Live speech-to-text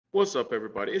What's up,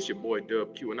 everybody? It's your boy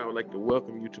Dub Q, and I would like to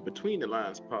welcome you to Between the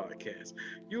Lines podcast.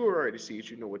 You already see it,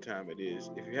 you know what time it is.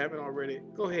 If you haven't already,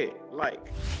 go ahead,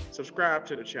 like, subscribe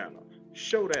to the channel,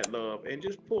 show that love, and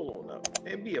just pull on up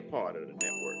and be a part of the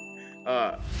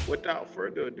network. Without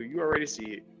further ado, you already see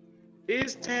it.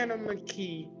 Is Tanner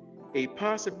McKee a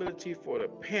possibility for the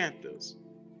Panthers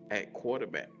at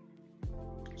quarterback?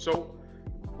 So,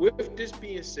 with this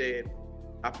being said,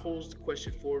 I posed the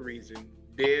question for a reason.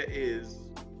 There is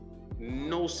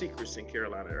no secrets in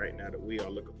Carolina right now that we are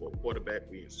looking for a quarterback.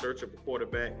 We're in search of a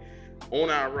quarterback on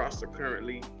our roster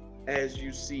currently. As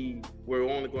you see, we're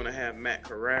only going to have Matt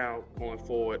Corral going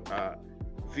forward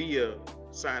via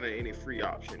signing any free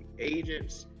option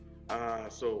agents.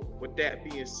 So with that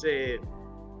being said,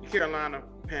 the Carolina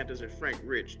Panthers and Frank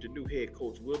Rich, the new head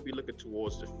coach, will be looking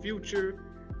towards the future.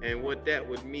 And what that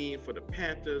would mean for the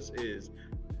Panthers is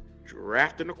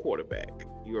drafting a quarterback.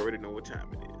 You already know what time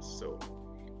it is. So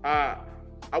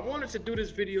I wanted to do this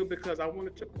video because I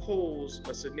wanted to pose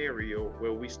a scenario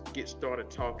where we get started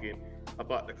talking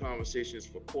about the conversations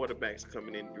for quarterbacks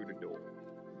coming in through the door.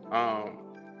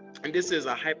 And this is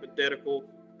a hypothetical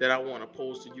that I want to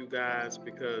pose to you guys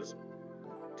because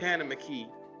Tanner McKee,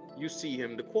 you see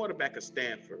him, the quarterback of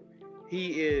Stanford.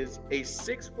 He is a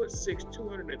 6'6",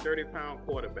 230-pound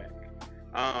quarterback.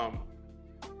 I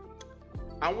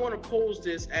want to pose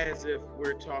this as if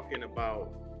we're talking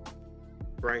about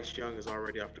Bryce Young is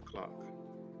already off the clock.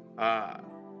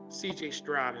 CJ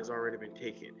Stroud has already been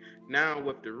taken. Now,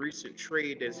 with the recent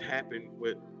trade that's happened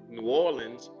with New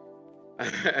Orleans,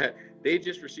 they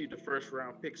just received a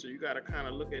first-round pick. So you got to kind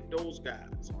of look at those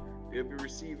guys. They'll be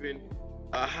receiving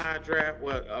a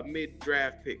a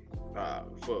mid-draft pick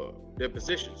for their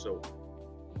position. So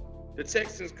the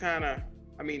Texans not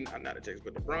the Texans,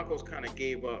 but the Broncos kind of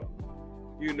gave up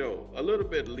a little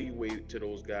bit of leeway to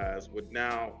those guys. But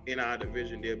now in our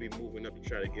division, they'll be moving up to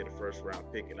try to get a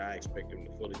first-round pick, and I expect them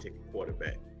to fully take a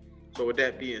quarterback. So with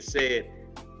that being said,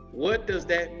 what does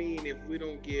that mean if we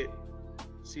don't get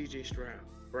CJ Stroud,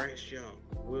 Bryce Young,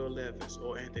 Will Levis,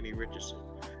 or Anthony Richardson?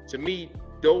 To me,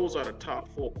 those are the top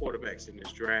 4 quarterbacks in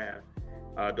this draft.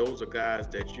 Those are guys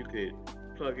that you could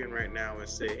plug in right now and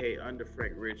say, hey, under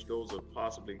Frank Rich, those are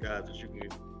possibly guys that you can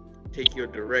take your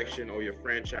direction or your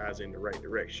franchise in the right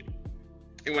direction.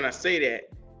 And when I say that,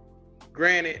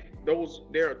 granted,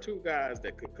 there are 2 guys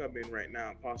that could come in right now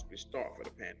and possibly start for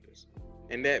the Panthers.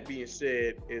 And that being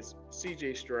said, is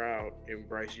CJ Stroud and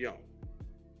Bryce Young.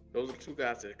 Those are 2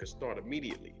 guys that could start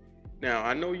immediately. Now,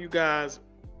 I know you guys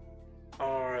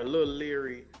are a little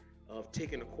leery of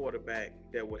taking a quarterback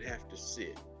that would have to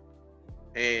sit.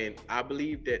 And I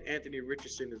believe that Anthony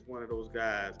Richardson is one of those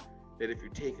guys that if you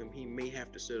take him, he may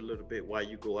have to sit a little bit while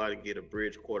you go out and get a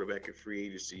bridge quarterback in free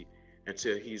agency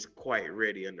until he's quite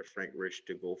ready under Frank Rich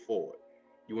to go forward.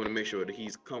 You want to make sure that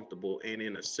he's comfortable and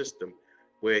in a system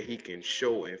where he can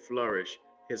show and flourish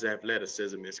his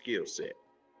athleticism and skill set.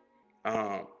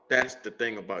 That's the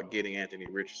thing about getting Anthony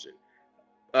Richardson.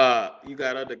 You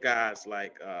got other guys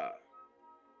like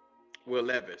Will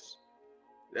Levis.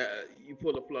 You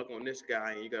pull a plug on this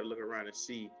guy and you got to look around and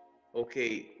see,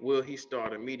 okay, will he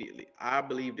start immediately? I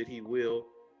believe that he will,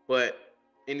 but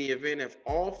in the event if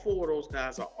all 4 of those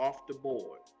guys are off the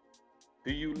board,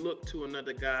 do you look to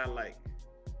another guy like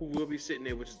who will be sitting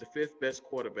there, which is the 5th best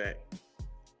quarterback,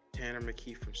 Tanner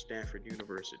McKee from Stanford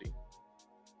University?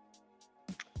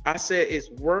 I said it's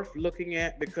worth looking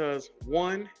at because,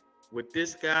 one, with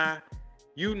this guy,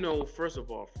 first of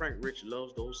all, Frank Rich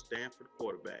loves those Stanford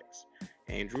quarterbacks.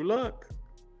 Andrew Luck.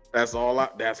 That's all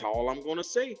I'm going to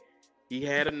say. He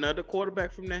had another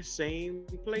quarterback from that same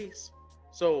place.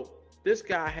 So this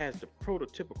guy has the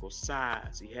prototypical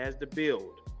size. He has the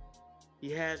build. He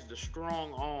has the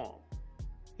strong arm.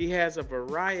 He has a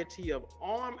variety of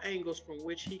arm angles from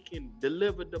which he can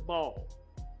deliver the ball.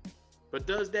 But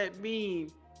does that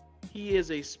mean he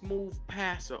is a smooth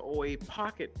passer or a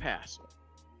pocket passer?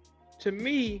 To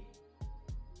me,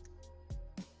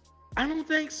 I don't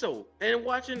think so. And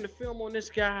watching the film on this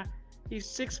guy, he's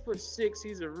 6'6".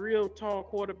 He's a real tall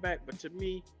quarterback, but to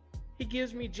me, he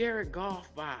gives me Jared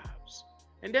Goff vibes.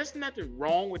 And there's nothing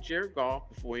wrong with Jared Goff.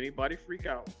 Before anybody freak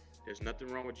out, there's nothing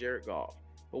wrong with Jared Goff.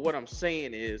 But what I'm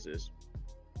saying is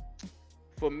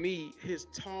for me, his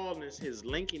tallness, his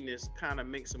lankiness kind of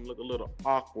makes him look a little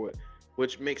awkward,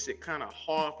 which makes it kind of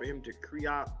hard for him to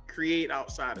create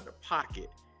outside of the pocket,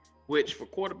 which for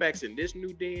quarterbacks in this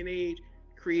new day and age,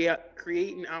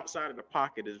 creating outside of the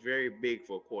pocket is very big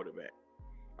for a quarterback.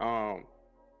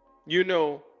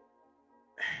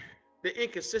 The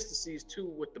inconsistencies too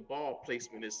with the ball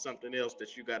placement is something else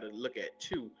that you got to look at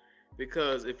too,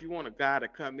 because if you want a guy to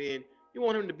come in, You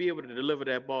want him to be able to deliver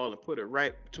that ball and put it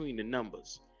right between the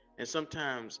numbers. And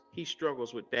sometimes he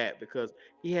struggles with that because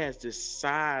he has this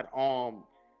side arm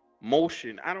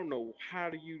motion. I don't know how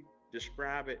do you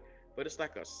describe it, but it's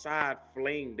like a side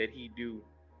fling that he do,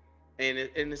 and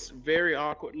it's very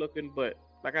awkward looking. But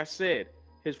like I said,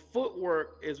 his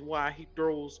footwork is why he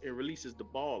throws and releases the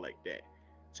ball like that.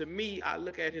 To me, I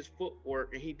look at his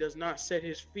footwork and he does not set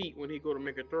his feet when he go to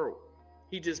make a throw.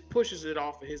 He just pushes it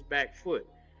off of his back foot.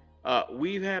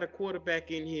 We've had a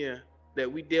quarterback in here that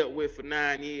we dealt with for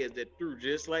 9 years that threw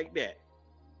just like that.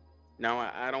 Now,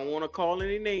 I don't want to call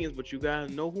any names, but you guys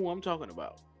know who I'm talking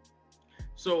about.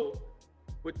 So,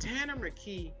 with Tanner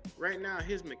McKee, right now,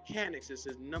 his mechanics is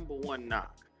his number one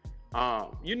knock.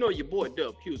 You know your boy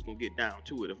Dub Q is going to get down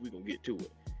to it if we're going to get to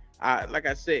it. Like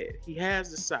I said, he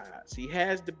has the size, he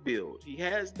has the build, he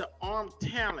has the arm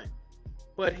talent,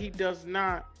 but he does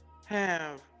not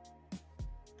have,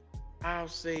 I'll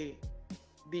say,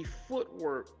 the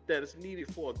footwork that is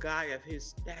needed for a guy of his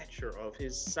stature, of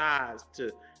his size,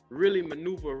 to really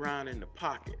maneuver around in the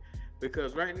pocket.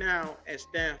 Because right now at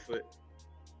Stanford,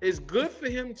 it's good for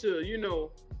him to,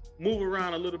 move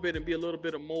around a little bit and be a little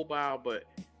bit of mobile, but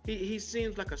he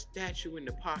seems like a statue in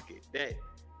the pocket.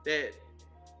 That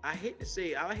I hate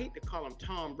to call him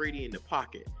Tom Brady in the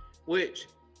pocket, which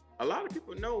a lot of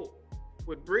people know.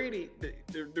 With Brady,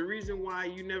 the reason why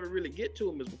you never really get to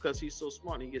him is because he's so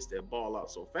smart and he gets that ball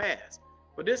out so fast.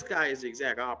 But this guy is the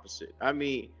exact opposite. I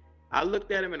mean, I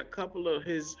looked at him in a couple of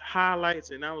his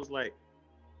highlights and I was like,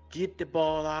 get the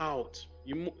ball out.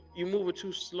 You move it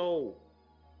too slow.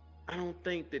 I don't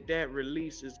think that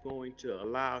release is going to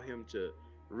allow him to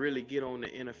really get on the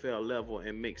NFL level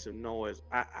and make some noise.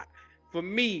 For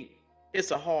me,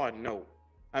 it's a hard no.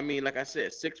 I mean, like I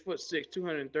said, 6'6",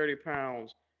 230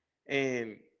 pounds.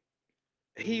 And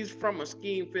he's from a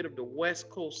scheme fit of the West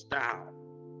Coast style.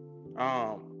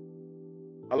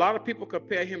 A lot of people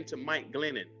compare him to Mike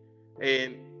Glennon.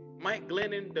 And Mike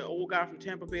Glennon, the old guy from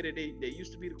Tampa Bay that they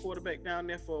used to be the quarterback down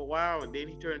there for a while, and then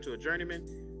he turned into a journeyman.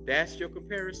 That's your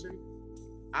comparison.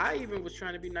 I even was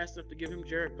trying to be nice enough to give him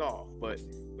Jared Goff. But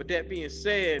with that being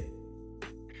said,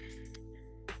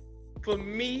 for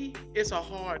me, it's a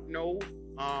hard no.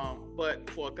 But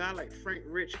for a guy like Frank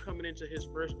Rich coming into his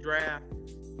first draft,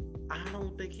 I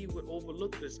don't think he would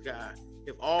overlook this guy.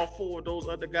 If all four of those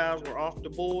other guys were off the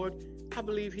board, I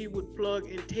believe he would plug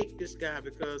and take this guy,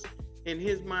 because in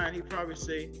his mind, he'd probably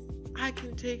say, I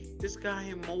can take this guy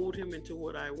and mold him into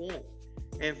what I want.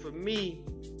 And for me,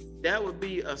 that would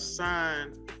be a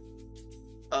sign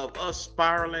of us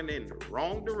spiraling in the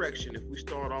wrong direction if we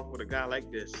start off with a guy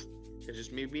like this. It's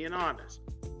just me being honest.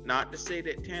 Not to say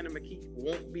that Tanner McKee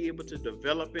won't be able to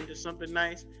develop into something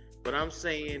nice, but I'm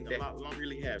saying that I don't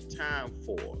really have time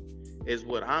for, is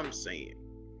what I'm saying.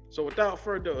 So without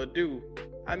further ado,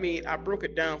 I mean, I broke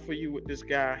it down for you with this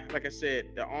guy. Like I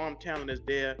said, the arm talent is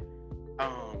there.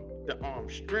 The arm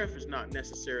strength is not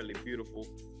necessarily beautiful,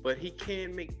 but he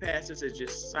can make passes as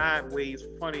just sideways,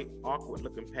 funny, awkward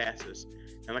looking passes.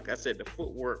 And like I said, the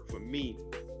footwork for me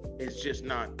is just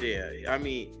not there. I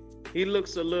mean, he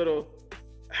looks a little,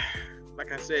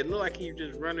 like I said, look like he's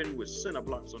just running with center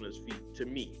blocks on his feet to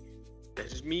me. That's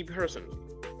just me personally.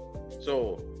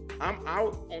 So I'm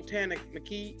out on Tanner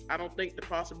McKee. I don't think the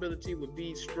possibility would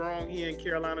be strong here in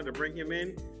Carolina to bring him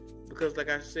in, because like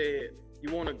I said,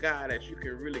 you want a guy that you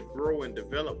can really grow and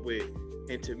develop with.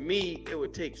 And to me, it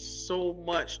would take so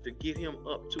much to get him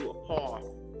up to a par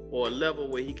or a level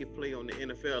where he can play on the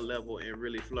NFL level and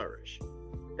really flourish.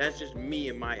 That's just me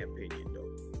in my opinion,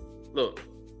 though. Look,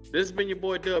 this has been your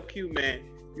boy Dub Q, man.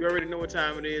 You already know what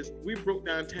time it is. We broke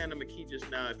down Tanner McKee just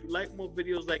now. If you like more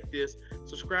videos like this,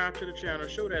 subscribe to the channel,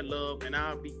 show that love, and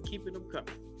I'll be keeping them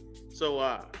coming. So,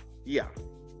 yeah.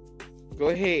 Go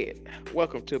ahead.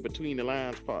 Welcome to Between the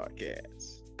Lines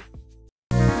Podcast.